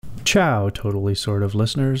Ciao, Totally Sort of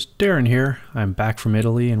listeners. Darren here. I'm back from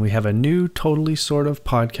Italy and we have a new Totally Sort of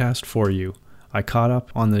podcast for you. I caught up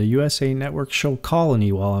on the USA Network show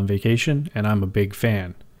Colony while on vacation and I'm a big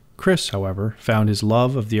fan. Chris, however, found his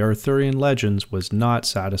love of the Arthurian legends was not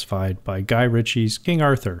satisfied by Guy Ritchie's King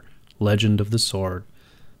Arthur, Legend of the Sword.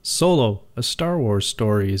 Solo, a Star Wars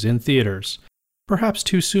story, is in theaters. Perhaps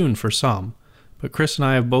too soon for some, but Chris and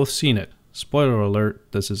I have both seen it. Spoiler alert,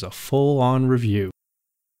 this is a full-on review.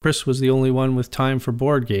 Chris was the only one with time for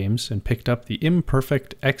board games and picked up the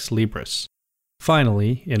imperfect Ex Libris.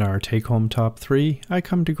 Finally, in our take-home top 3, I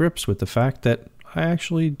come to grips with the fact that I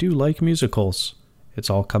actually do like musicals. It's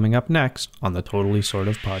all coming up next on the Totally Sort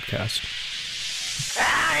of podcast.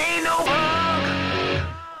 I ain't no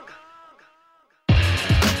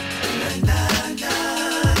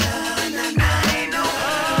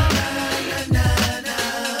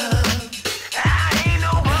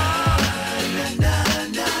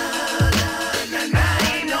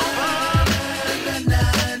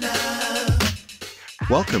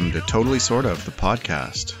Welcome to Totally Sort of, the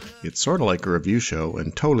podcast. It's sort of like a review show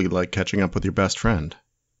and totally like catching up with your best friend.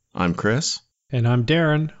 I'm Chris. And I'm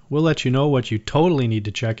Darren. We'll let you know what you totally need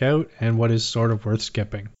to check out and what is sort of worth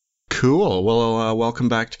skipping. Cool. Well, welcome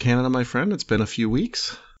back to Canada, my friend. It's been a few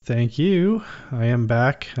weeks. Thank you. I am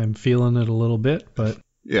back. I'm feeling it a little bit, but...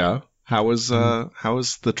 Yeah. How was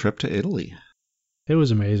the trip to Italy? It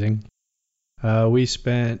was amazing. We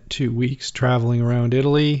spent 2 weeks traveling around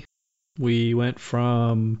Italy. We went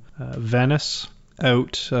from Venice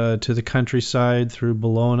out to the countryside through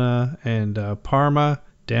Bologna and Parma,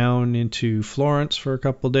 down into Florence for a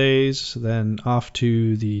couple days, then off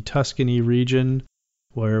to the Tuscany region,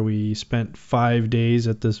 where we spent 5 days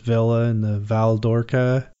at this villa in the Val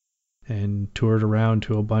d'Orca and toured around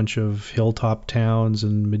to a bunch of hilltop towns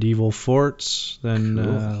and medieval forts,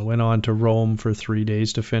 then went on to Rome for 3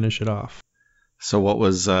 days to finish it off. So what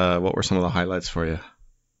were some of the highlights for you?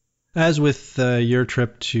 As with your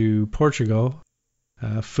trip to Portugal,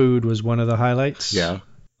 food was one of the highlights. Yeah,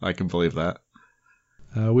 I can believe that.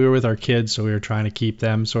 We were with our kids, so we were trying to keep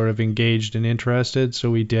them sort of engaged and interested. So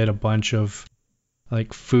we did a bunch of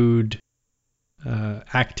like food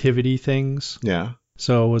activity things. Yeah.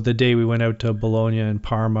 So the day we went out to Bologna and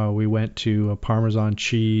Parma, we went to a Parmesan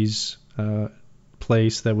cheese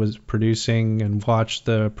place that was producing and watched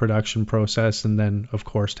the production process, and then of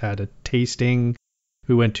course had a tasting.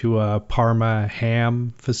 We went to a Parma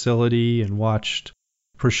ham facility and watched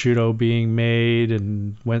prosciutto being made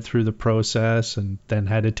and went through the process and then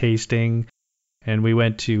had a tasting. And we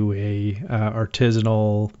went to a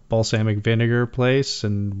artisanal balsamic vinegar place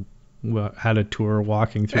and had a tour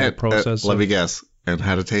walking through the process. Let me guess. And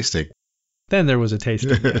had a tasting. Then there was a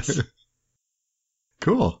tasting, yes.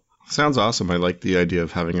 Cool. Sounds awesome. I like the idea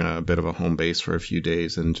of having a bit of a home base for a few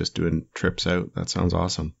days and just doing trips out. That sounds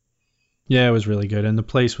awesome. Yeah, it was really good, and the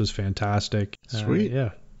place was fantastic. Sweet.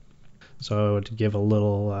 Yeah. So to give a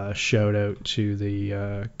little shout out to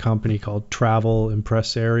the company called Travel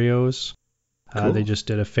Impresarios. Cool. They just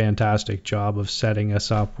did a fantastic job of setting us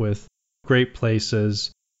up with great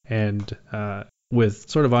places and with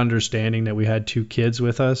sort of understanding that we had 2 kids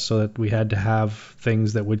with us, so that we had to have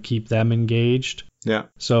things that would keep them engaged. Yeah.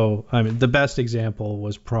 So, I mean, the best example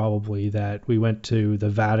was probably that we went to the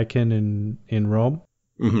Vatican in Rome.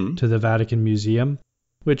 Mm-hmm. To the Vatican Museum,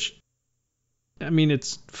 which, I mean,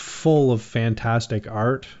 it's full of fantastic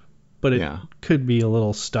art, but it could be a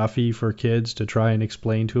little stuffy for kids to try and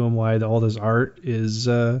explain to them why all this art is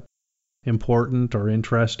important or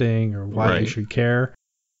interesting or why they should care.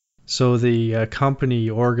 So the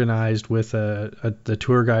company organized with the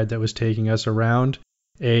tour guide that was taking us around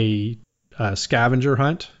a scavenger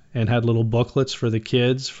hunt and had little booklets for the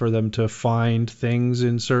kids for them to find things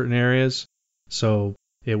in certain areas. So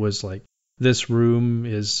it was like, this room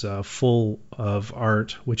is full of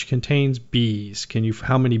art which contains bees.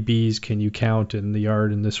 How many bees can you count in the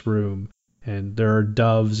art in this room? And there are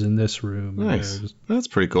doves in this room. Nice. That's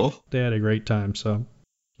pretty cool. They had a great time. So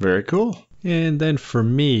very cool. And then for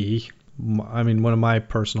me, I mean, one of my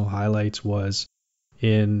personal highlights was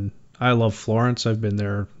I love Florence. I've been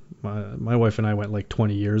there. My wife and I went like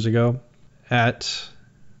 20 years ago at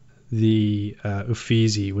the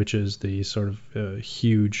Uffizi, which is the sort of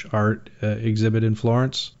huge art exhibit in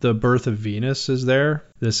Florence. The Birth of Venus is there.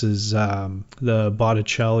 This is the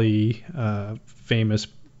Botticelli famous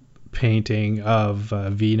painting of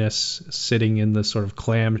Venus sitting in the sort of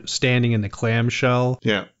standing in the clamshell.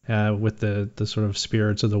 Yeah. With the sort of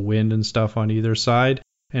spirits of the wind and stuff on either side.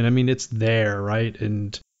 And I mean, it's there, right?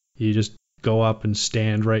 And you just go up and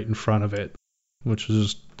stand right in front of it, which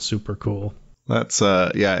was just super cool. That's,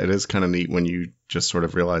 yeah, it is kind of neat when you just sort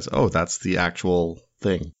of realize, oh, that's the actual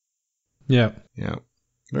thing. Yeah. Yeah.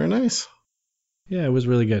 Very nice. Yeah, it was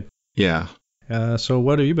really good. Yeah. So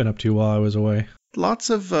what have you been up to while I was away? Lots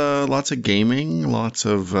of gaming, lots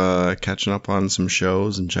of catching up on some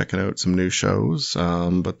shows and checking out some new shows.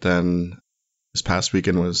 But then this past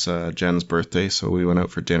weekend was Jen's birthday, so we went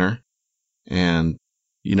out for dinner. And,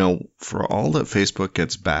 you know, for all that Facebook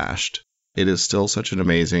gets bashed, it is still such an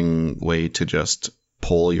amazing way to just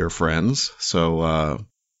poll your friends. So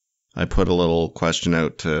I put a little question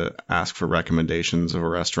out to ask for recommendations of a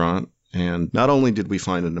restaurant. And not only did we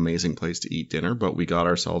find an amazing place to eat dinner, but we got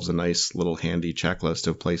ourselves a nice little handy checklist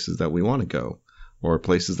of places that we want to go, or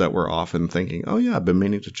places that we're often thinking, oh yeah, I've been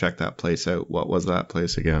meaning to check that place out. What was that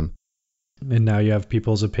place again? And now you have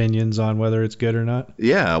people's opinions on whether it's good or not?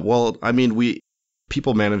 Yeah, well, I mean,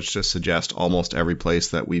 people manage to suggest almost every place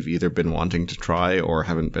that we've either been wanting to try or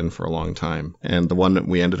haven't been for a long time. And the one that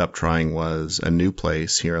we ended up trying was a new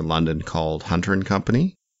place here in London called Hunter &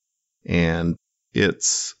 Company. And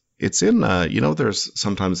it's in,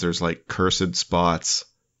 there's like cursed spots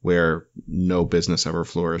where no business ever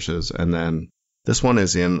flourishes. And then this one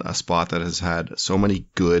is in a spot that has had so many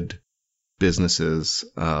good businesses,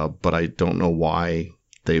 but I don't know why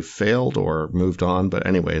they've failed or moved on. But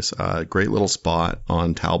anyways, great little spot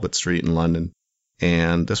on Talbot Street in London.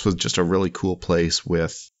 And this was just a really cool place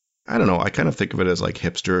with, I don't know, I kind of think of it as like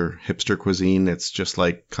hipster cuisine. It's just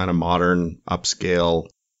like kind of modern, upscale,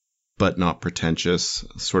 but not pretentious,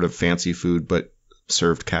 sort of fancy food, but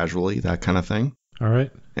served casually, that kind of thing. All right.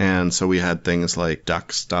 And so we had things like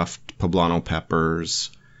duck stuffed poblano peppers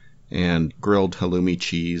and grilled halloumi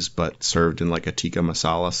cheese, but served in like a tikka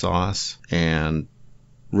masala sauce, and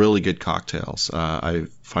really good cocktails. I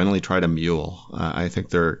finally tried a mule. I think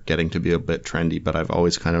they're getting to be a bit trendy, but I've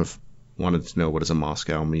always kind of wanted to know what is a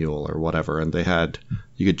Moscow mule or whatever. And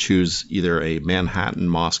you could choose either a Manhattan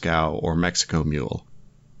Moscow or Mexico mule.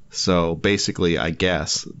 So basically, I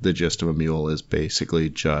guess the gist of a mule is basically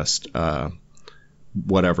just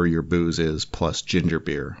whatever your booze is plus ginger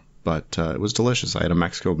beer. But it was delicious. I had a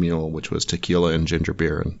Mexico mule, which was tequila and ginger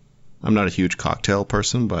beer. And I'm not a huge cocktail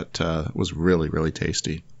person, but it was really, really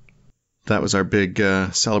tasty. That was our big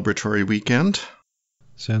celebratory weekend.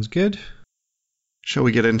 Sounds good. Shall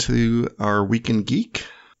we get into our Weekend Geek?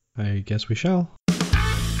 I guess we shall.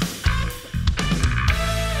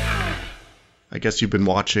 I guess you've been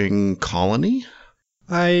watching Colony?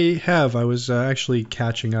 I have. I was actually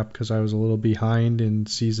catching up because I was a little behind in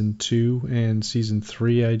season 2, and season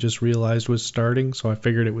 3 I just realized was starting, so I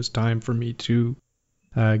figured it was time for me to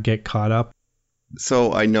get caught up.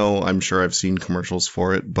 So I'm sure I've seen commercials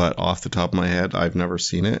for it, but off the top of my head, I've never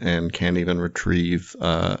seen it and can't even retrieve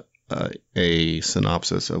a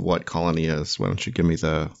synopsis of what Colony is. Why don't you give me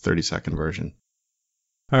the 30-second version?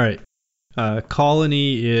 All right.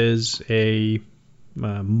 Colony is a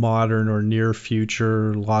modern or near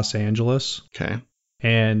future Los Angeles. Okay.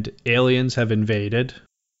 And aliens have invaded,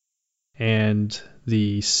 and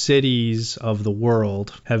the cities of the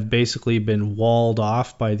world have basically been walled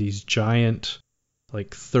off by these giant,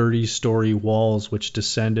 like 30-story walls which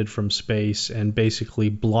descended from space and basically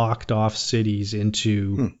blocked off cities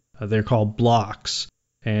into, they're called blocks.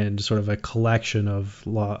 And sort of a collection of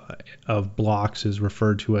blocks is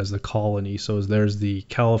referred to as the colony. So there's the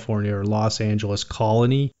California or Los Angeles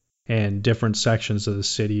colony, and different sections of the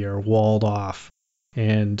city are walled off.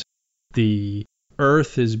 And the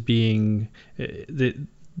Earth is being...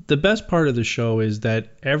 The best part of the show is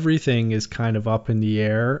that everything is kind of up in the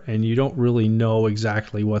air, and you don't really know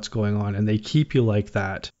exactly what's going on, and they keep you like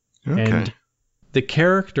that. Okay. And the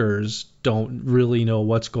characters don't really know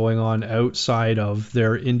what's going on outside of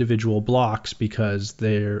their individual blocks because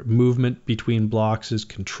their movement between blocks is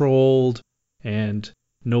controlled, and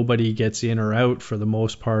nobody gets in or out for the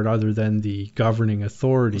most part other than the governing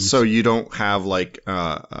authorities. So you don't have like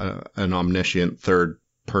an omniscient third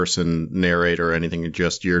person narrator or anything,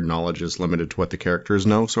 just your knowledge is limited to what the characters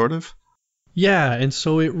know, sort of? Yeah, and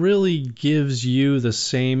so it really gives you the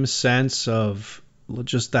same sense of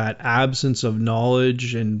just that absence of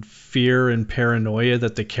knowledge and fear and paranoia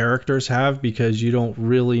that the characters have, because you don't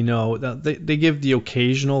really know. They give the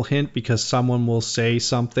occasional hint because someone will say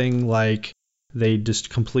something like they just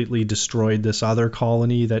completely destroyed this other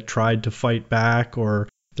colony that tried to fight back, or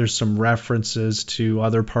there's some references to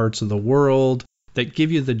other parts of the world that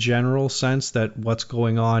give you the general sense that what's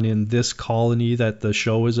going on in this colony that the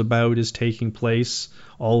show is about is taking place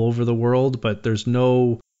all over the world, but there's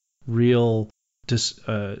no real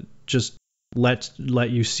just let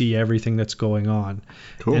you see everything that's going on.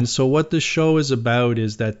 Cool. And so what this show is about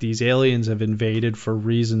is that these aliens have invaded for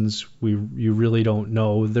reasons you really don't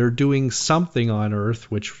know. They're doing something on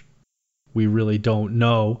Earth, which we really don't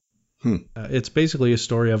know. It's basically a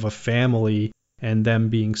story of a family and them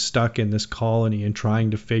being stuck in this colony and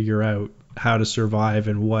trying to figure out how to survive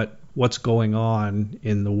and what's going on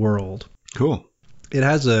in the world. Cool. It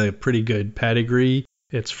has a pretty good pedigree.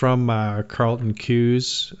 It's from Carlton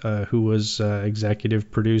Cuse, who was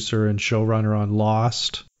executive producer and showrunner on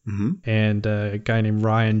Lost, and a guy named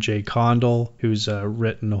Ryan J. Condal, who's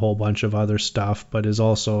written a whole bunch of other stuff, but is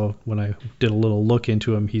also, when I did a little look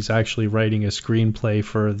into him, he's actually writing a screenplay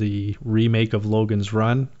for the remake of Logan's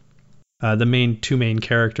Run. The two main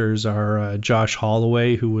characters are Josh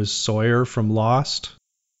Holloway, who was Sawyer from Lost,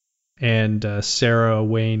 and Sarah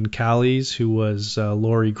Wayne Callies, who was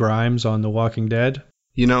Laurie Grimes on The Walking Dead.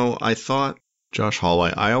 You know, I thought Josh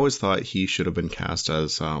Holloway, I always thought he should have been cast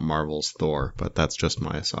as Marvel's Thor, but that's just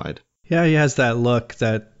my aside. Yeah, he has that look,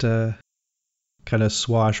 that kind of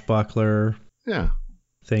swashbuckler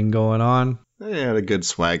thing going on. He had a good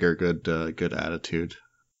swagger, good attitude.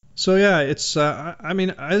 So yeah, it's I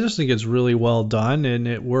just think it's really well done, and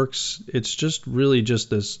it works. It's just really just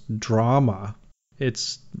this drama.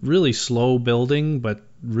 It's really slow building, but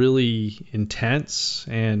really intense,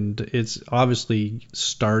 and it's obviously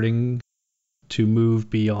starting to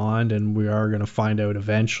move beyond, and we are going to find out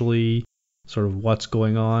eventually sort of what's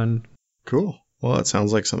going on. Cool. Well, it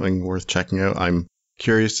sounds like something worth checking out. I'm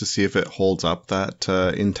curious to see if it holds up that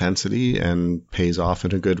intensity and pays off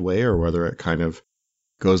in a good way, or whether it kind of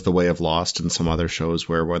goes the way of Lost and some other shows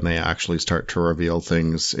where when they actually start to reveal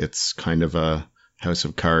things, it's kind of a House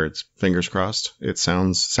of Cards. Fingers crossed. It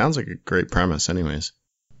sounds like a great premise anyways.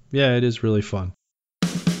 Yeah, it is really fun.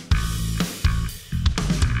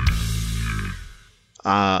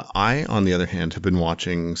 I, on the other hand, have been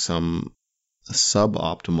watching some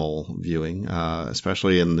suboptimal viewing,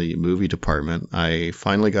 especially in the movie department. I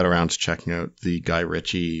finally got around to checking out the Guy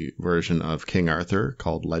Ritchie version of King Arthur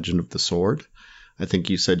called Legend of the Sword. I think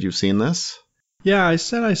you said you've seen this? Yeah, I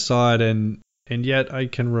said I saw it, and yet I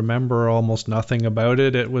can remember almost nothing about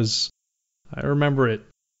it. I remember it,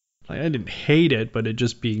 I didn't hate it, but it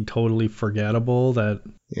just being totally forgettable.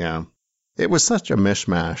 Yeah. It was such a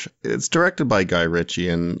mishmash. It's directed by Guy Ritchie,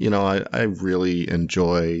 and, you know, I really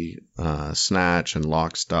enjoy Snatch and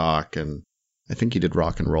Lock, Stock, and I think he did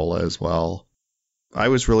Rock and Rolla as well. I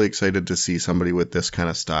was really excited to see somebody with this kind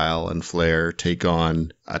of style and flair take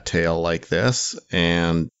on a tale like this,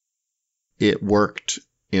 and it worked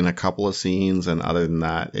in a couple of scenes, and other than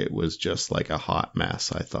that, it was just like a hot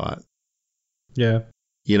mess, I thought. Yeah.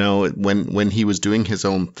 You know, when he was doing his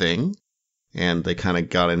own thing, and they kind of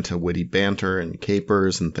got into witty banter and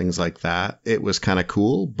capers and things like that, it was kind of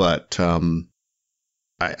cool, but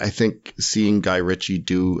I think seeing Guy Ritchie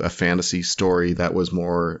do a fantasy story that was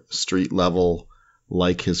more street level,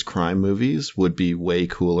 like his crime movies, would be way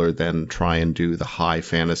cooler than try and do the high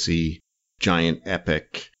fantasy, giant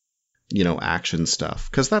epic, you know, action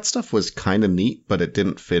stuff. Because that stuff was kind of neat, but it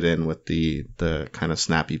didn't fit in with the kind of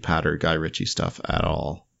snappy patter Guy Ritchie stuff at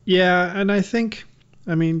all. Yeah, and I think,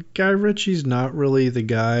 Guy Ritchie's not really the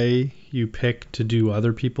guy you pick to do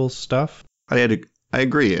other people's stuff. I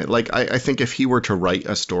agree. Like, I think if he were to write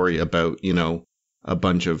a story about, you know, a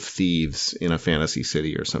bunch of thieves in a fantasy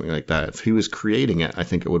city or something like that, if he was creating it, I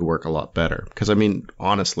think it would work a lot better. Because,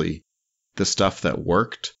 honestly, the stuff that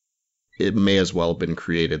worked, it may as well have been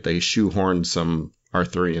created. They shoehorned some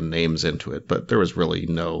Arthurian names into it, but there was really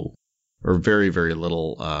no, or very, very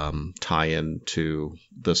little tie-in to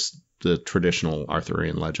the traditional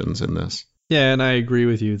Arthurian legends in this. Yeah, and I agree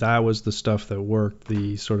with you. That was the stuff that worked,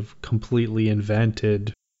 the sort of completely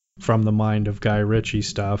invented from the mind of Guy Ritchie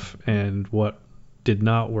stuff, and what did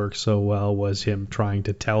not work so well was him trying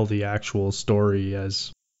to tell the actual story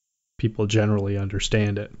as people generally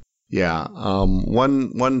understand it. Yeah.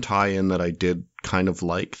 One tie-in that I did kind of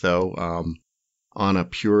like, though, on a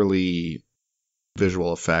purely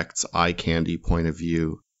visual effects, eye candy point of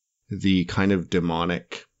view, the kind of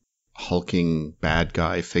demonic, hulking bad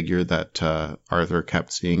guy figure that Arthur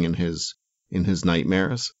kept seeing in his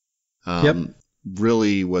nightmares.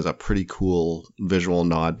 Really was a pretty cool visual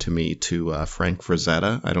nod to me to Frank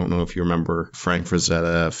Frazetta. I don't know if you remember Frank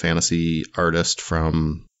Frazetta, a fantasy artist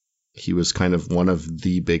he was kind of one of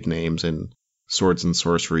the big names in swords and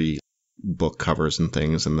sorcery book covers and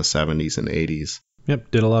things in the 70s and 80s. Yep,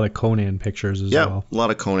 did a lot of Conan pictures as well. Yeah, a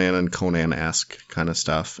lot of Conan and Conan-esque kind of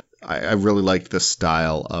stuff. I really liked the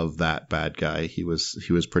style of that bad guy. He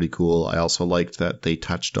was pretty cool. I also liked that they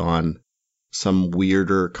touched on some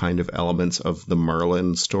weirder kind of elements of the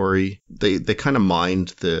Merlin story. They kind of mined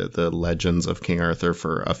the legends of King Arthur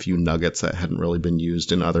for a few nuggets that hadn't really been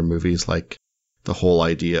used in other movies, like the whole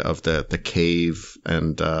idea of the cave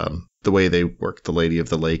and the way they worked the Lady of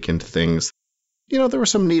the Lake into things. You know, there were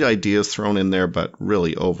some neat ideas thrown in there, but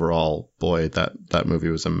really overall, boy, that movie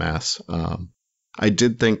was a mess. I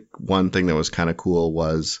did think one thing that was kind of cool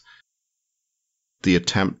was the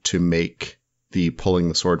attempt to make the pulling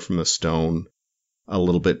the sword from the stone a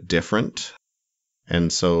little bit different.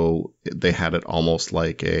 And so they had it almost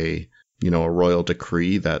like a royal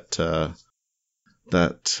decree that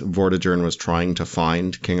Vortigern was trying to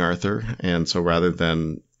find King Arthur. And so rather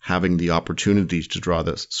than having the opportunity to draw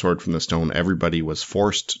the sword from the stone, everybody was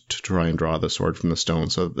forced to try and draw the sword from the stone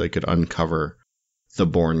so that they could uncover the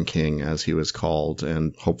Born King, as he was called,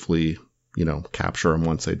 and hopefully, capture him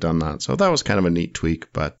once they'd done that. So that was kind of a neat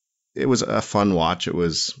tweak, but it was a fun watch.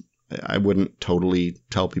 I wouldn't totally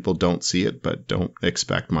tell people don't see it, but don't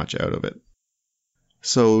expect much out of it.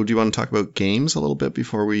 So do you want to talk about games a little bit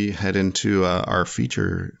before we head into our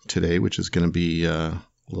feature today, which is going to be a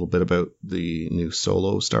little bit about the new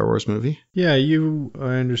Solo Star Wars movie? Yeah,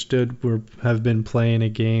 I understood, have been playing a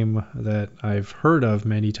game that I've heard of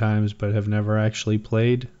many times, but have never actually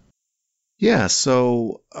played. Yeah,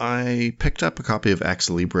 so I picked up a copy of Ex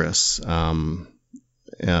Libris.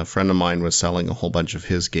 A friend of mine was selling a whole bunch of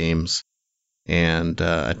his games, and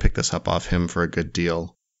I picked this up off him for a good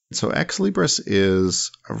deal. So Ex Libris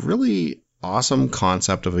is a really awesome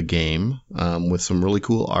concept of a game with some really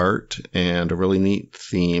cool art and a really neat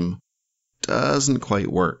theme. Doesn't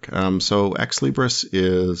quite work. So Ex Libris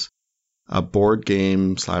is a board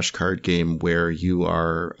game / card game where you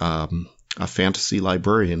are a fantasy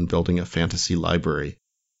librarian building a fantasy library.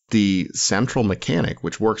 The central mechanic,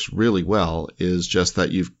 which works really well, is just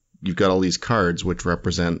that you've got all these cards which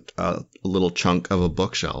represent a little chunk of a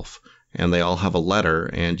bookshelf, and they all have a letter,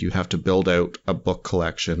 and you have to build out a book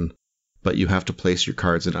collection, but you have to place your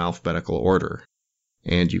cards in alphabetical order,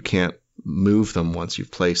 and you can't move them once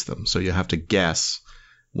you've placed them. So you have to guess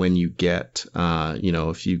when you get,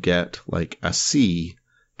 if you get like a C,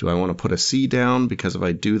 do I want to put a C down? Because if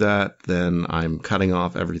I do that, then I'm cutting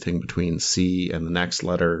off everything between C and the next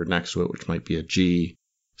letter next to it, which might be a G.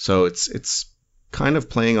 So it's kind of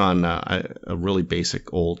playing on a really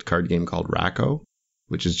basic old card game called Racco,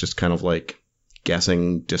 which is just kind of like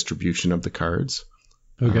guessing distribution of the cards.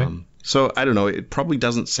 Okay. So I don't know, it probably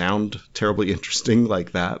doesn't sound terribly interesting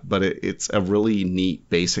like that, but it's a really neat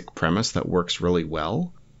basic premise that works really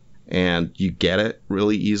well. And you get it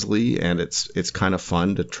really easily, and it's kind of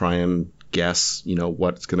fun to try and guess,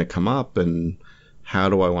 what's going to come up and how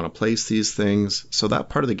do I want to place these things. So that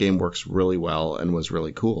part of the game works really well and was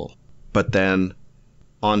really cool. But then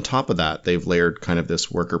on top of that, they've layered kind of this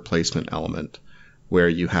worker placement element where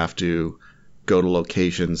you have to go to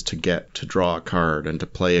locations to get to draw a card and to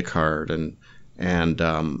play a card, and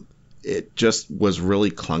it just was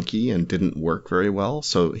really clunky and didn't work very well.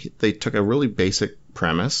 So they took a really basic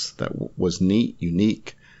premise that was neat,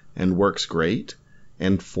 unique, and works great,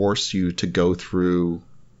 and force you to go through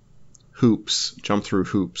jump through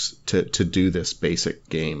hoops to do this basic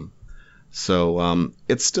game. So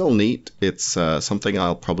it's still neat. It's something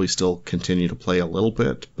I'll probably still continue to play a little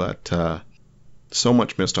bit, but so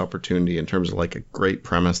much missed opportunity in terms of like a great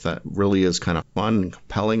premise that really is kind of fun and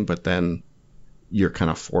compelling, but then you're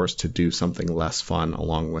kind of forced to do something less fun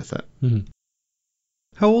along with it. Mm-hmm.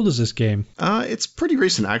 How old is this game? It's pretty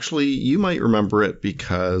recent, actually. You might remember it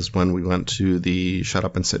because when we went to the Shut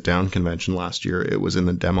Up and Sit Down convention last year, it was in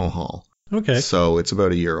the demo hall. Okay. So it's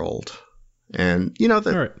about a year old. And,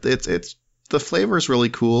 it's the flavor is really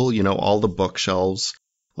cool. All the bookshelves,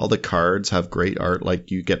 all the cards have great art.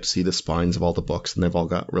 Like, you get to see the spines of all the books, and they've all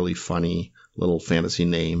got really funny little fantasy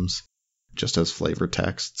names just as flavor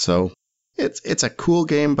text. So it's a cool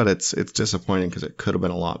game, but it's disappointing because it could have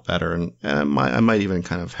been a lot better. And I might even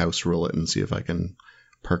kind of house rule it and see if I can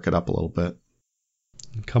perk it up a little bit.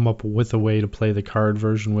 Come up with a way to play the card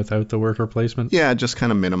version without the worker placement? Yeah, just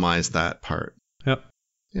kind of minimize that part. Yep.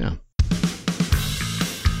 Yeah.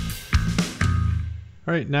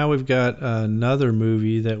 All right, now we've got another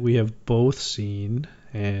movie that we have both seen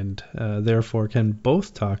and therefore can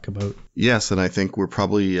both talk about. Yes, and I think we're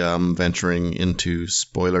probably venturing into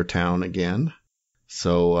spoiler town again.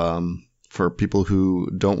 So for people who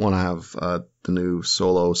don't want to have the new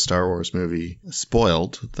Solo Star Wars movie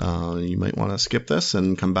spoiled, you might want to skip this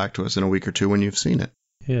and come back to us in a week or two when you've seen it.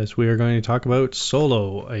 Yes, we are going to talk about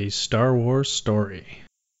Solo, a Star Wars story.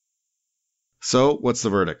 So, what's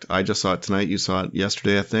the verdict? I just saw it tonight. You saw it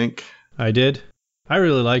yesterday, I think. I did. I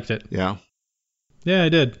really liked it. Yeah. Yeah, I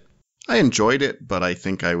did. I enjoyed it, but I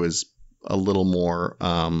think I was a little more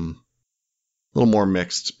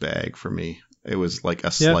mixed bag for me. It was like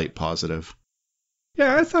a slight positive.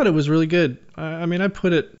 Yeah, I thought it was really good. I mean, I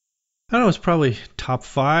put it, I don't know, it's probably top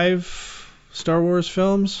 5 Star Wars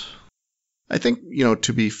films. I think,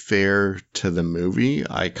 to be fair to the movie,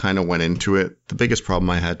 I kind of went into it. The biggest problem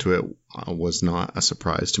I had to it was not a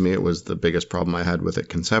surprise to me. It was the biggest problem I had with it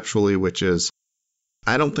conceptually, which is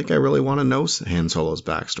I don't think I really want to know Han Solo's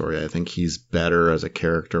backstory. I think he's better as a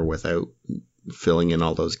character without filling in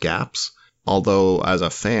all those gaps. Although, as a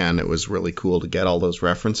fan, it was really cool to get all those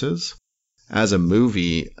references. As a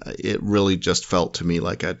movie, it really just felt to me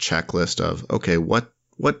like a checklist of, okay, what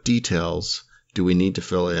details do we need to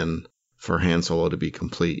fill in for Han Solo to be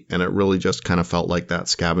complete? And it really just kind of felt like that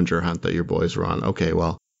scavenger hunt that your boys were on. Okay,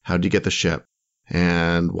 well, how'd you get the ship?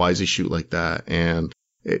 And why does he shoot like that? And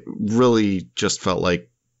it really just felt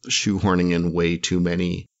like shoehorning in way too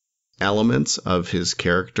many elements of his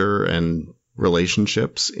character and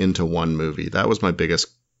relationships into one movie. That was my biggest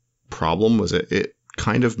problem, was it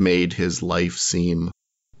kind of made his life seem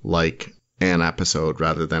like an episode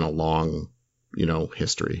rather than a long,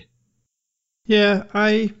 history. Yeah,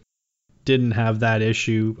 I didn't have that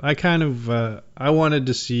issue. I kind of, I wanted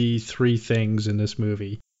to see 3 things in this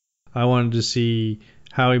movie. I wanted to see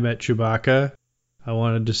how he met Chewbacca, I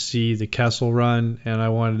wanted to see the Kessel Run, and I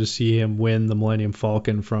wanted to see him win the Millennium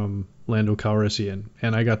Falcon from Lando Calrissian.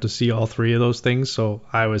 And I got to see all 3 of those things, so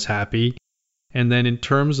I was happy. And then in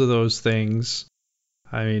terms of those things,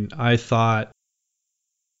 I mean, I thought,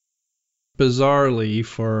 bizarrely,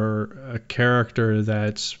 for a character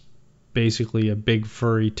that's basically a big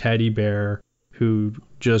furry teddy bear who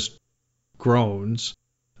just groans,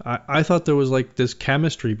 I thought there was like this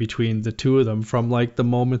chemistry between the 2 of them from like the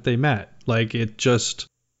moment they met. Like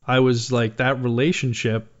I was like, that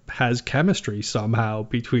relationship has chemistry somehow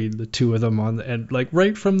between the 2 of them and like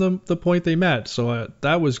right from the point they met. So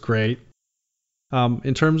that was great.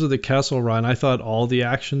 In terms of the Kessel Run, I thought all the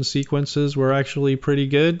action sequences were actually pretty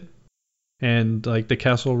good. And like the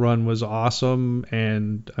Kessel Run was awesome.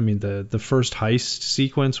 And I mean, the first heist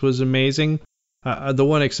sequence was amazing. The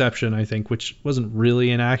one exception, I think, which wasn't really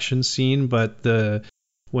an action scene, but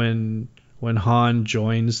when Han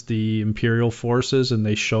joins the Imperial forces and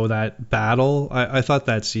they show that battle, I thought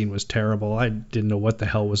that scene was terrible. I didn't know what the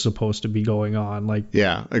hell was supposed to be going on. Like,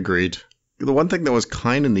 yeah, agreed. The one thing that was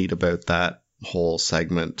kind of neat about that whole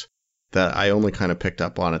segment that I only kind of picked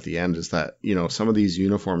up on at the end is that, some of these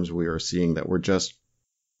uniforms we were seeing that were just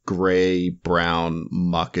gray, brown,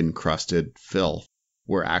 muck encrusted filth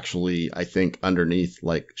were actually, I think, underneath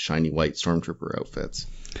like shiny white stormtrooper outfits.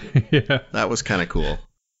 Yeah. That was kind of cool.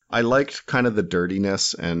 I liked kind of the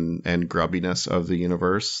dirtiness and grubbiness of the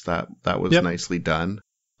universe. That was nicely done.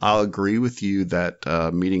 I'll agree with you that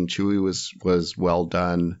meeting Chewie was well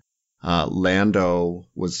done. Lando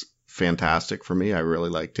was fantastic for me. I really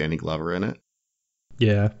liked Danny Glover in it.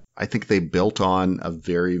 Yeah. I think they built on a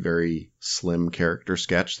very, very slim character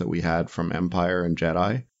sketch that we had from Empire and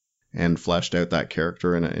Jedi and fleshed out that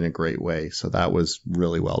character in a great way. So that was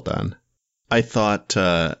really well done. I thought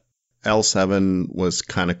L7 was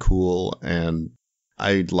kind of cool, and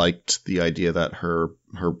I liked the idea that her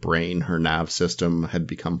brain, her nav system had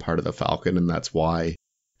become part of the Falcon, and that's why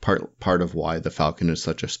part of why the Falcon is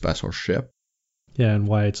such a special ship. Yeah, and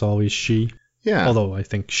why it's always she. Yeah. Although I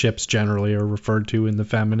think ships generally are referred to in the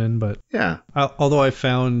feminine, but yeah. Although I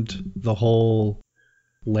found the whole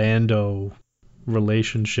Lando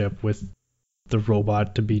relationship with the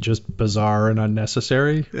robot to be just bizarre and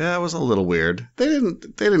unnecessary. Yeah, it was a little weird. They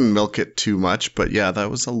didn't milk it too much, but yeah,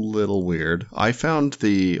 that was a little weird. I found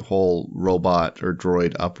the whole robot or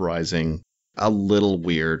droid uprising a little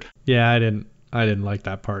weird. Yeah, I didn't like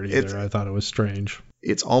that part either. I thought it was strange.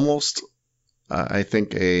 It's almost I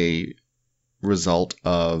think a result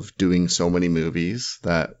of doing so many movies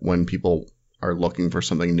that when people are looking for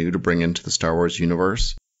something new to bring into the Star Wars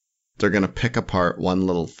universe, they're going to pick apart one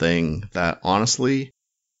little thing that, honestly,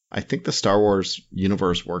 I think the Star Wars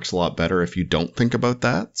universe works a lot better if you don't think about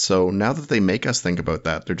that. So now that they make us think about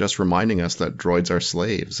that, they're just reminding us that droids are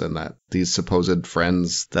slaves and that these supposed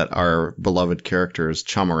friends that our beloved characters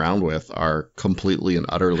chum around with are completely and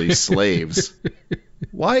utterly slaves.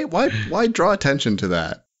 Why draw attention to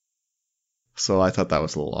that? So I thought that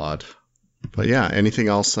was a little odd. But yeah, anything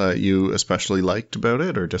else you especially liked about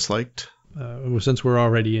it or disliked? Since we're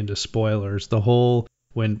already into spoilers, the whole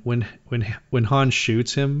when Han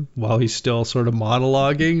shoots him while he's still sort of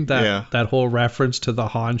monologuing, that whole reference to the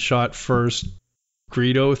Han shot first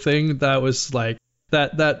Greedo thing, that was like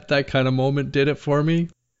that kind of moment did it for me.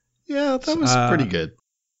 Yeah, that was pretty good.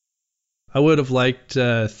 I would have liked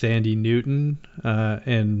Thandie Newton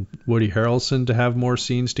and Woody Harrelson to have more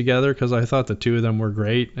scenes together because I thought the two of them were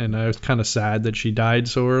great, and I was kind of sad that she died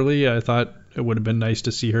so early. I thought it would have been nice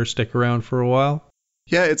to see her stick around for a while.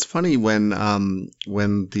 Yeah, it's funny when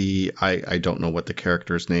the I don't know what the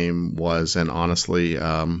character's name was, and honestly,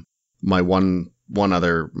 my one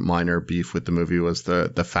other minor beef with the movie was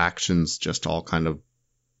the factions just all kind of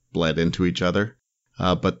bled into each other.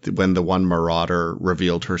 But when the one marauder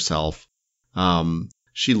revealed herself,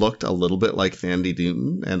 she looked a little bit like Thandie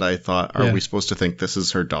Newton, and I thought, are we supposed to think this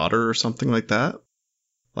is her daughter or something like that?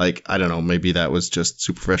 Like, I don't know, maybe that was just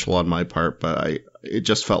superficial on my part, but it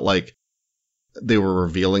just felt like they were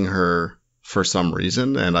revealing her for some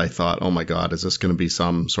reason, and I thought, oh my god, is this going to be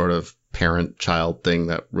some sort of parent-child thing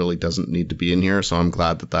that really doesn't need to be in here? So I'm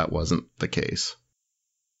glad that wasn't the case.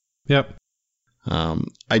 Yep.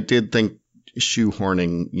 I did think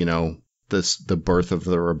shoehorning, the birth of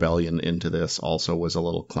the rebellion into this also was a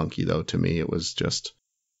little clunky, though. To me, it was just,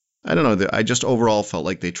 I don't know, I just overall felt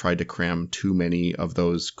like they tried to cram too many of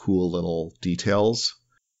those cool little details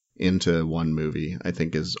into one movie, I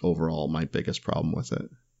think, is overall my biggest problem with it.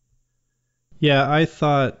 Yeah, I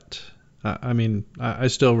thought, I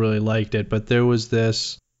still really liked it, but there was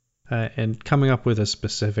this, and coming up with a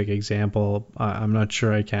specific example, I'm not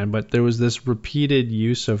sure I can, but there was this repeated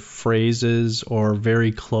use of phrases or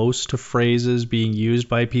very close to phrases being used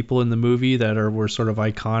by people in the movie that were sort of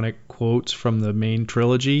iconic quotes from the main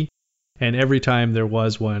trilogy. And every time there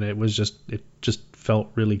was one, it just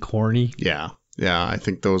felt really corny. Yeah, I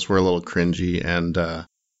think those were a little cringy, and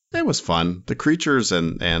it was fun. The creatures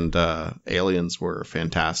and aliens were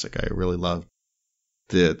fantastic. I really loved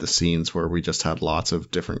the scenes where we just had lots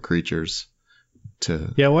of different creatures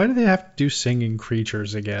to... Yeah, why do they have to do singing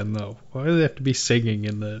creatures again, though? Why do they have to be singing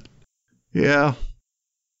in the... Yeah.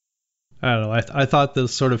 I don't know. I thought the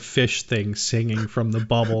sort of fish thing singing from the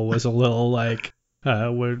bubble was a little like...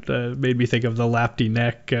 made me think of the Lapti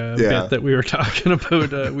Neck bit that we were talking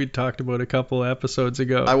about. We talked about a couple episodes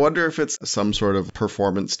ago. I wonder if it's some sort of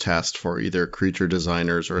performance test for either creature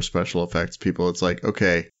designers or special effects people. It's like,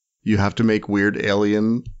 okay, you have to make weird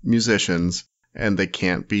alien musicians, and they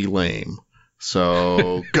can't be lame.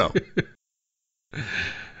 So go.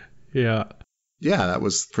 Yeah. Yeah, that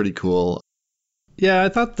was pretty cool. Yeah, I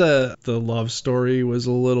thought the love story was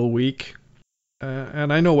a little weak.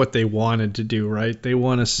 And I know what they wanted to do, right? They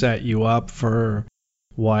want to set you up for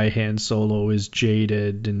why Han Solo is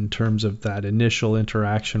jaded in terms of that initial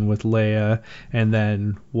interaction with Leia, and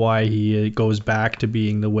then why he goes back to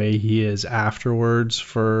being the way he is afterwards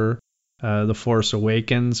for The Force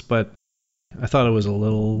Awakens. But I thought it was a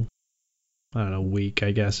little, I don't know, weak, I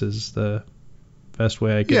guess is the best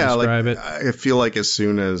way I could describe it. I feel like as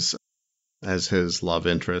soon as his love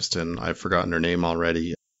interest, and I've forgotten her name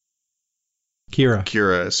already,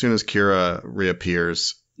 Kira, as soon as Kira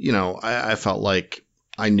reappears, I felt like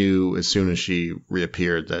I knew as soon as she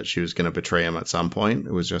reappeared that she was going to betray him at some point.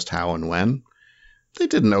 It was just how and when. They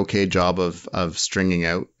did an okay job of stringing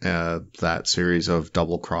out that series of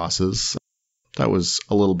double crosses. That was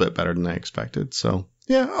a little bit better than I expected. So,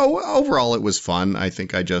 yeah, overall it was fun. I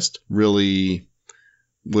think I just really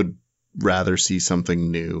would rather see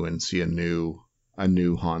something new and see a new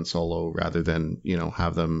Han Solo rather than,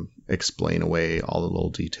 have them explain away all the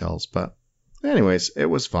little details. But anyways, it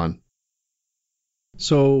was fun.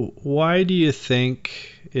 So why do you think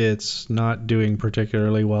it's not doing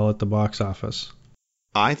particularly well at the box office?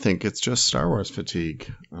 I think it's just Star Wars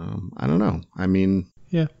fatigue. I don't know. I mean,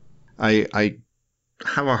 yeah, I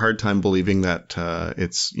have a hard time believing that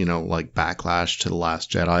it's, like backlash to The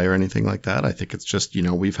Last Jedi or anything like that. I think it's just,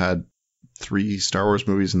 we've had 3 Star Wars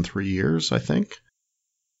movies in 3 years, I think.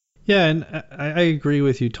 Yeah, and I agree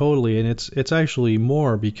with you totally, and it's actually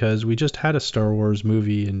more because we just had a Star Wars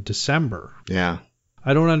movie in December. Yeah.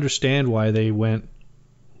 I don't understand why they went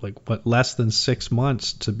less than 6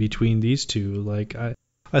 months between these two.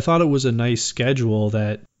 I thought it was a nice schedule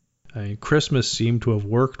that Christmas seemed to have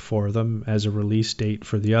worked for them as a release date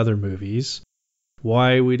for the other movies.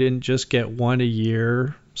 Why we didn't just get one a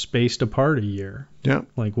year, spaced apart a year? Yeah.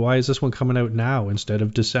 Why is this one coming out now instead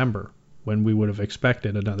of December, when we would have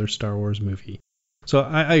expected another Star Wars movie? So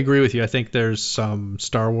I agree with you. I think there's some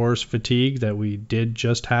Star Wars fatigue that we did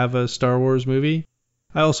just have a Star Wars movie.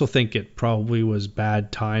 I also think it probably was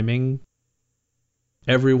bad timing.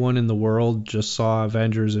 Everyone in the world just saw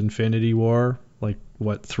Avengers Infinity War,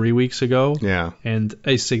 3 weeks ago? Yeah. And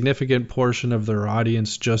a significant portion of their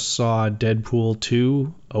audience just saw Deadpool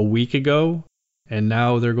 2 a week ago. And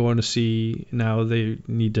now they're going to see, now they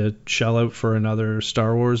need to shell out for another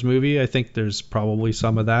Star Wars movie. I think there's probably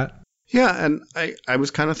some of that. Yeah, and I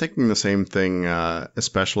was kind of thinking the same thing,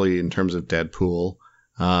 especially in terms of Deadpool,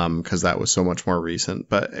 because that was so much more recent.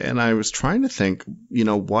 And I was trying to think,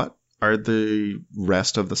 what are the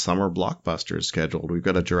rest of the summer blockbusters scheduled? We've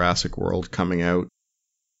got a Jurassic World coming out,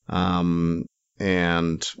 and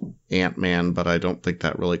Ant-Man, but I don't think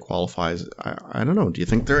that really qualifies. I don't know. Do you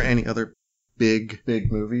think there are any other big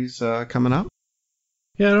movies coming up?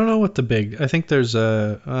 Yeah, I don't know what I think there's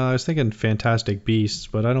I was thinking Fantastic Beasts,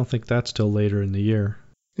 but I don't think that's till later in the year.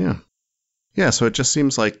 Yeah. Yeah, so it just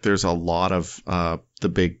seems like there's a lot of the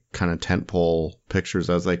big kind of tentpole pictures,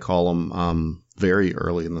 as they call them, very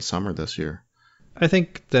early in the summer this year. I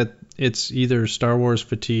think that it's either Star Wars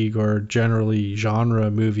fatigue or generally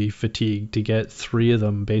genre movie fatigue to get 3 of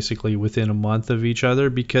them basically within a month of each other,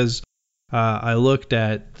 because I looked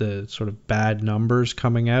at the sort of bad numbers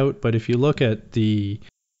coming out, but if you look at the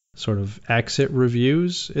sort of exit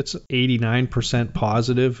reviews, it's 89%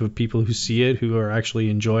 positive of people who see it who are actually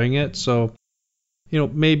enjoying it. So,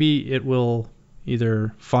 maybe it will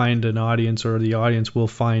either find an audience or the audience will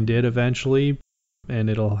find it eventually. And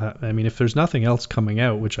if there's nothing else coming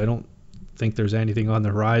out, which I don't think there's anything on the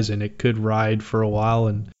horizon, it could ride for a while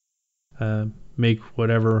and make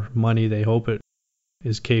whatever money they hope it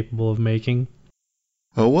is capable of making.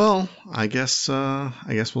 Oh, well, I guess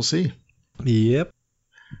we'll see. Yep.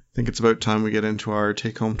 I think it's about time we get into our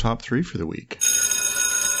take-home top 3 for the week.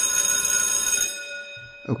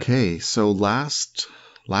 Okay, so last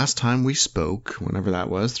time we spoke, whenever that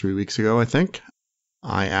was, 3 weeks ago, I think,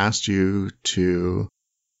 I asked you to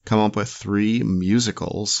come up with 3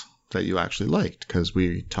 musicals that you actually liked, because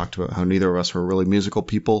we talked about how neither of us were really musical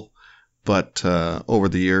people, but over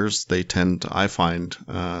the years, they tend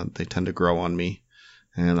to grow on me,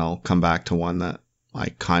 and I'll come back to one that I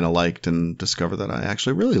kind of liked and discover that I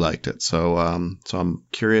actually really liked it. So I'm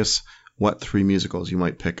curious what 3 musicals you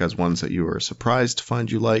might pick as ones that you were surprised to find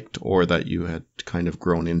you liked or that you had kind of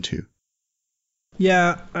grown into.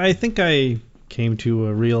 Yeah, I think I came to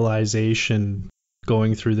a realization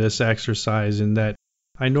going through this exercise in that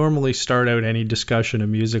I normally start out any discussion of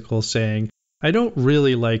musicals saying, I don't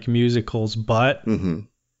really like musicals, but... Mm-hmm.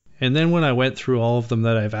 And then when I went through all of them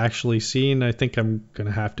that I've actually seen, I think I'm going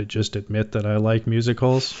to have to just admit that I like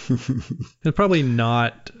musicals. And probably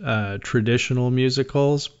not traditional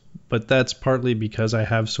musicals, but that's partly because I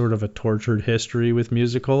have sort of a tortured history with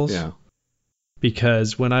musicals. Yeah.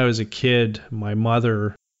 Because when I was a kid, my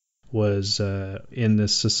mother was in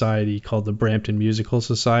this society called the Brampton Musical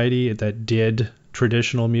Society that did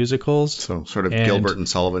traditional musicals. So sort of Gilbert and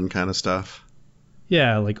Sullivan kind of stuff.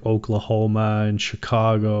 Yeah, like Oklahoma and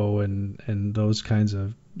Chicago and those kinds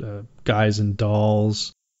of Guys and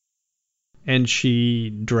Dolls. And she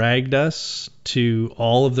dragged us to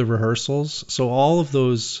all of the rehearsals. So all of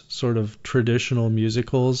those sort of traditional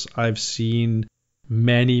musicals I've seen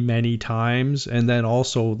many, many times. And then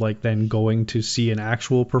also then going to see an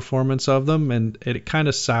actual performance of them. And it kind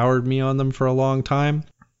of soured me on them for a long time.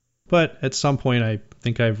 But at some point I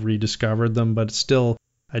think I've rediscovered them, but still...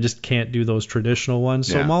 I just can't do those traditional ones.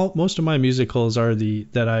 So most of my musicals are the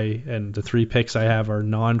 3 picks I have are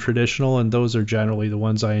non-traditional, and those are generally the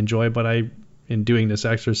ones I enjoy. But in doing this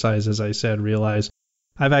exercise, as I said, realized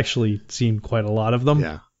I've actually seen quite a lot of them.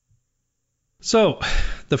 Yeah. So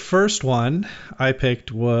the first one I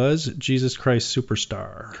picked was Jesus Christ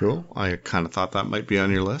Superstar. Cool. I kind of thought that might be on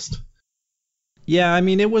your list. Yeah,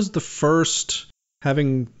 it was the first...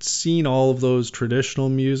 Having seen all of those traditional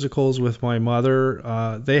musicals with my mother,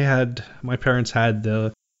 my parents had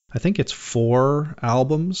I think it's 4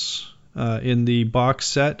 albums in the box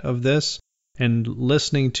set of this, and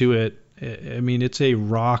listening to it, it's a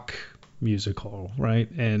rock musical,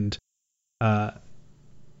 right? And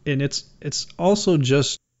it's also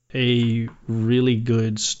just a really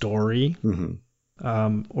good story,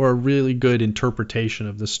 mm-hmm. Or a really good interpretation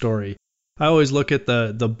of the story. I always look at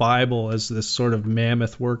the Bible as this sort of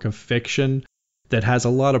mammoth work of fiction that has a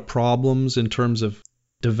lot of problems in terms of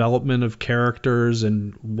development of characters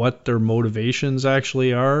and what their motivations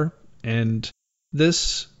actually are. And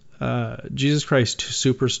this Jesus Christ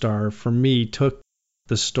Superstar, for me, took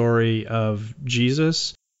the story of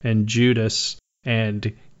Jesus and Judas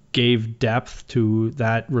and gave depth to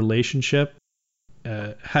that relationship.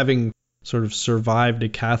 Having sort of survived a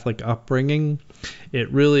Catholic upbringing,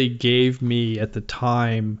 it really gave me at the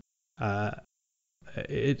time,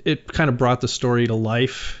 it kind of brought the story to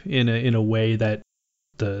life in a way that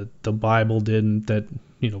the Bible didn't, that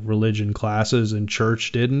religion classes and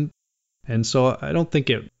church didn't. And so I don't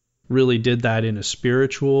think it really did that in a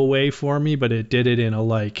spiritual way for me, but it did it in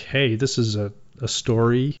a hey, this is a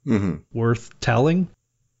story mm-hmm. worth telling.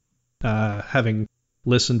 Having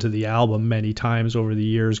listened to the album many times over the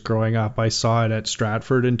years growing up. I saw it at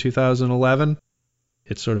Stratford in 2011.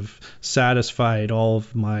 It sort of satisfied all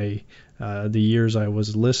of my the years I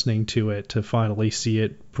was listening to it to finally see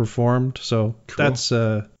it performed. So cool.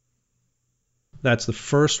 That's the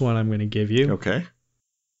first one I'm going to give you. Okay.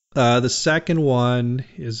 The second one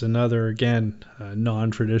is another, again,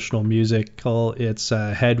 non-traditional musical. It's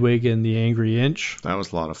Hedwig and the Angry Inch. That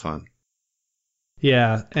was a lot of fun.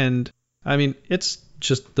 Yeah, and I mean, it's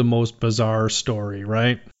just the most bizarre story,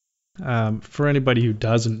 right? For anybody who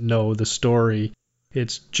doesn't know the story,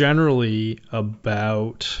 it's generally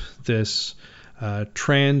about this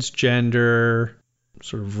transgender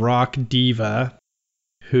sort of rock diva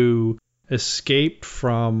who escaped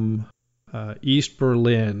from East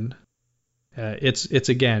Berlin.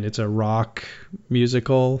 It's a rock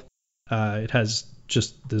musical. It has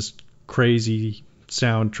just this crazy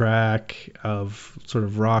soundtrack of sort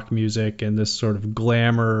of rock music and this sort of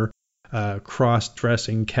glamour,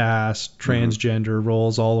 cross-dressing cast, transgender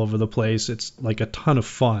roles all over the place. It's like a ton of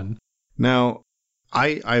fun. Now,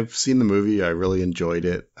 I've seen the movie. I really enjoyed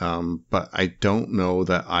it, but I don't know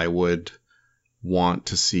that I would want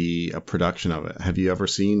to see a production of it. Have you ever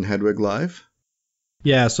seen Hedwig live?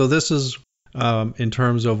 Yeah, so this is in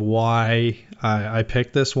terms of why I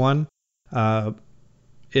picked this one.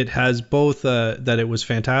 It has both that it was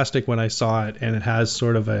fantastic when I saw it, and it has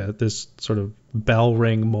sort of this sort of bell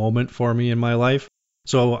ring moment for me in my life.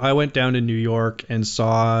 So I went down to New York and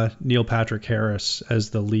saw Neil Patrick Harris as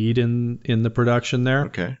the lead in the production there.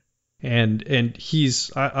 Okay. And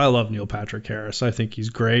I love Neil Patrick Harris. I think he's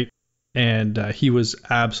great. And he was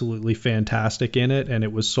absolutely fantastic in it, and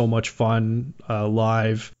it was so much fun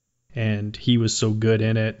live, and he was so good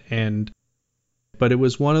in it. But it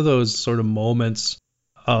was one of those sort of moments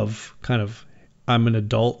of kind of I'm an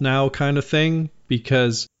adult now kind of thing,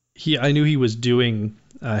 because I knew he was doing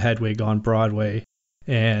Hedwig on Broadway,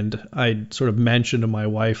 and I sort of mentioned to my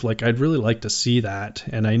wife, like, I'd really like to see that,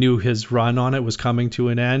 and I knew his run on it was coming to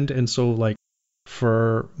an end, and so like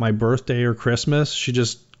for my birthday or Christmas, she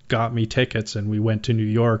just got me tickets and we went to New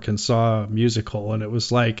York and saw a musical, and it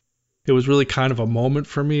was really kind of a moment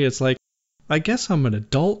for me. It's like, I guess I'm an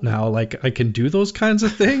adult now, like I can do those kinds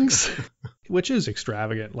of things, which is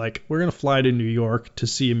extravagant. Like, we're going to fly to New York to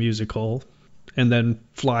see a musical and then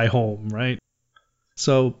fly home, right?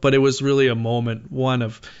 So, but it was really a moment, one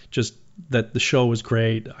of just that the show was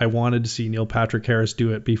great. I wanted to see Neil Patrick Harris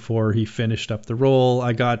do it before he finished up the role.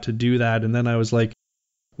 I got to do that, and then I was like,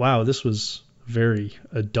 wow, this was very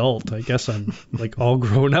adult. I guess I'm like all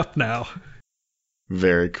grown up now.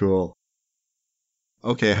 Very cool.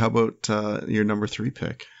 Okay, how about your number 3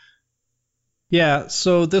 pick? Yeah,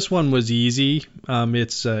 so this one was easy.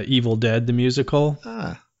 It's Evil Dead the musical,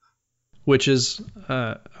 which is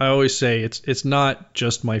I always say it's not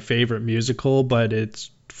just my favorite musical, but it's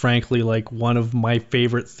frankly like one of my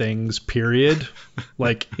favorite things, period,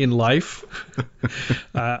 like in life.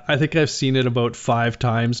 I think I've seen it about 5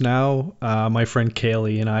 times now. My friend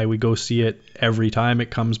Kaylee and we go see it every time it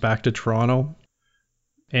comes back to Toronto.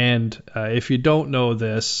 And if you don't know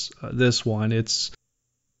this one, it's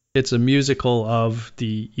a musical of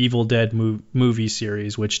the Evil Dead movie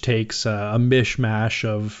series, which takes a mishmash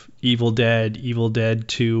of Evil Dead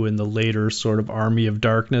 2, and the later sort of Army of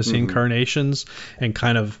Darkness incarnations, and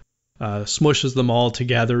kind of smushes them all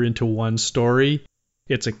together into one story.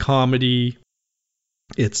 It's a comedy.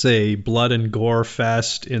 It's a blood and gore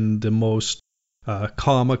fest in the most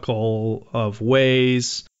comical of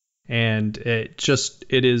ways. And it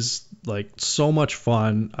is like so much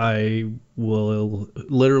fun. I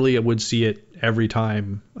would see it every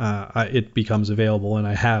time it becomes available, and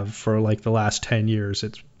I have for like the last 10 years.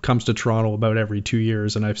 It comes to Toronto about every 2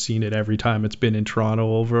 years, and I've seen it every time it's been in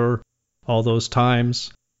Toronto over all those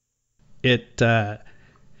times. It has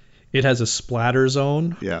a splatter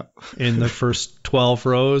zone in the first 12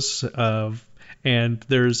 rows and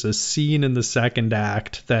there's a scene in the second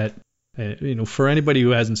act that, for anybody who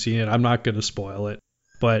hasn't seen it, I'm not going to spoil it,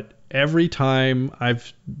 but every time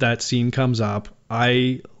that scene comes up,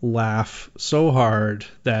 I laugh so hard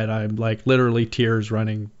that I'm like literally tears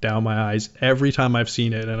running down my eyes every time I've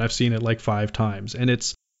seen it, and I've seen it like 5 times. And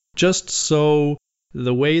it's just so,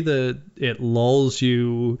 the way that it lulls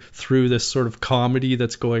you through this sort of comedy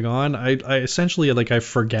that's going on, I essentially, like, I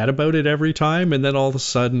forget about it every time, and then all of a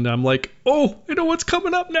sudden I'm like, oh, I know what's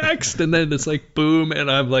coming up next, and then it's like boom, and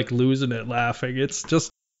I'm like losing it laughing. It's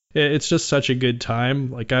just such a good time.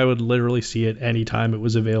 Like, I would literally see it anytime it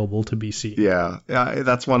was available to be seen. Yeah,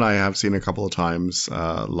 that's one I have seen a couple of times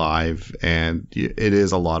live, and it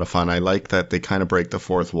is a lot of fun. I like that they kind of break the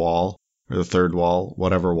fourth wall or the third wall,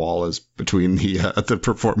 whatever wall is between the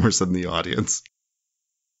performers and the audience.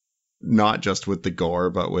 Not just with the gore,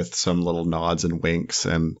 but with some little nods and winks.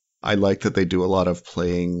 And I like that they do a lot of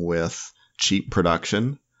playing with cheap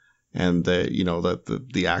production, and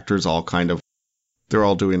the actors all kind of, they're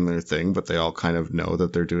all doing their thing, but they all kind of know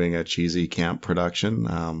that they're doing a cheesy camp production.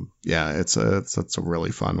 It's a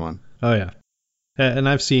really fun one. Oh yeah, and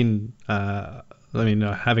I've seen,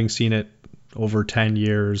 having seen it over 10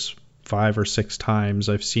 years, 5 or 6 times,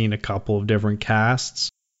 I've seen a couple of different casts.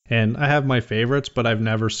 And I have my favorites, but I've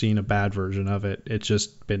never seen a bad version of it. It's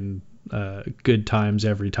just been good times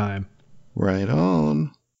every time. Right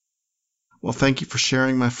on. Well, thank you for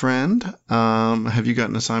sharing, my friend. Have you got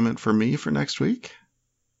an assignment for me for next week?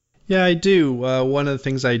 Yeah, I do. One of the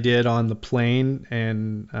things I did on the plane,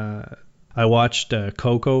 and I watched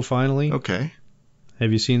Coco finally. Okay.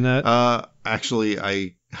 Have you seen that? Actually,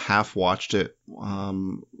 I half watched it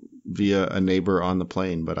via a neighbor on the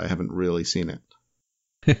plane, but I haven't really seen it.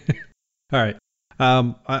 All right.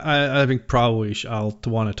 I think probably I'll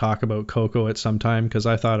want to talk about Coco at some time because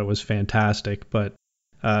I thought it was fantastic. But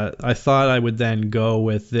I thought I would then go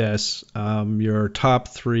with this, your top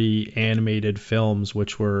 3 animated films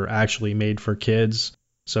which were actually made for kids.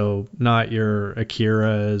 So not your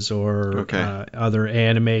Akiras or other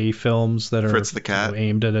anime films that are Fritz the Cat.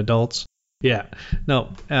 Aimed at adults. Yeah.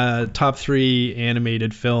 No, top 3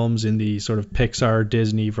 animated films in the sort of Pixar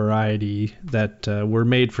Disney variety that were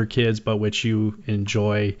made for kids, but which you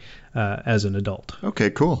enjoy as an adult. Okay,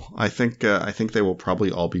 cool. I think they will probably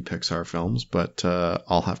all be Pixar films, but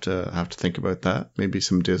I'll have to think about that. Maybe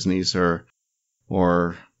some Disney's or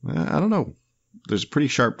I don't know. There's a pretty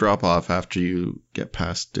sharp drop off after you get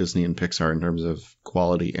past Disney and Pixar in terms of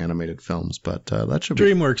quality animated films, but that should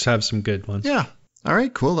DreamWorks have some good ones. Yeah. All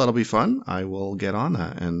right, cool. That'll be fun. I will get on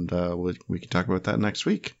that, and we can talk about that next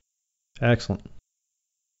week. Excellent.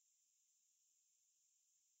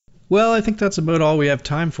 Well, I think that's about all we have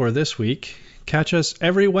time for this week. Catch us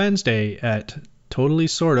every Wednesday at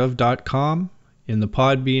totallysortof.com in the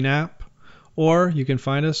Podbean app, or you can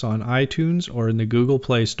find us on iTunes or in the Google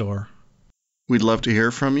Play Store. We'd love to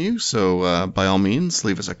hear from you, so by all means,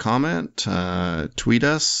 leave us a comment, tweet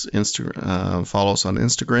us, follow us on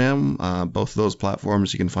Instagram. Both of those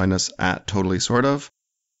platforms, you can find us at totallysortof.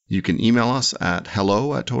 You can email us at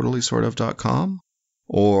hello@totallysortof.com,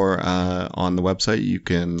 or on the website, you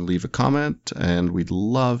can leave a comment, and we'd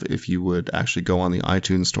love if you would actually go on the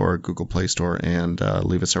iTunes Store or Google Play Store and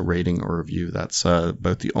leave us a rating or review. That's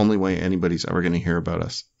about the only way anybody's ever going to hear about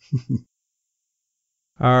us.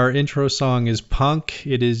 Our intro song is Punk.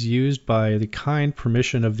 It is used by the kind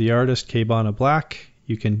permission of the artist Kbana Black.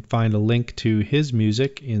 You can find a link to his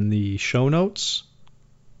music in the show notes,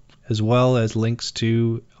 as well as links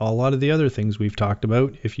to a lot of the other things we've talked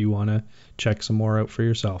about if you want to check some more out for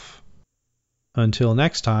yourself. Until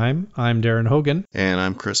next time, I'm Darren Hogan. And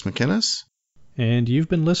I'm Chris McInnes. And you've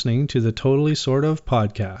been listening to the Totally Sort of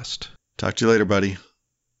podcast. Talk to you later, buddy.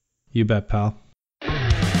 You bet, pal.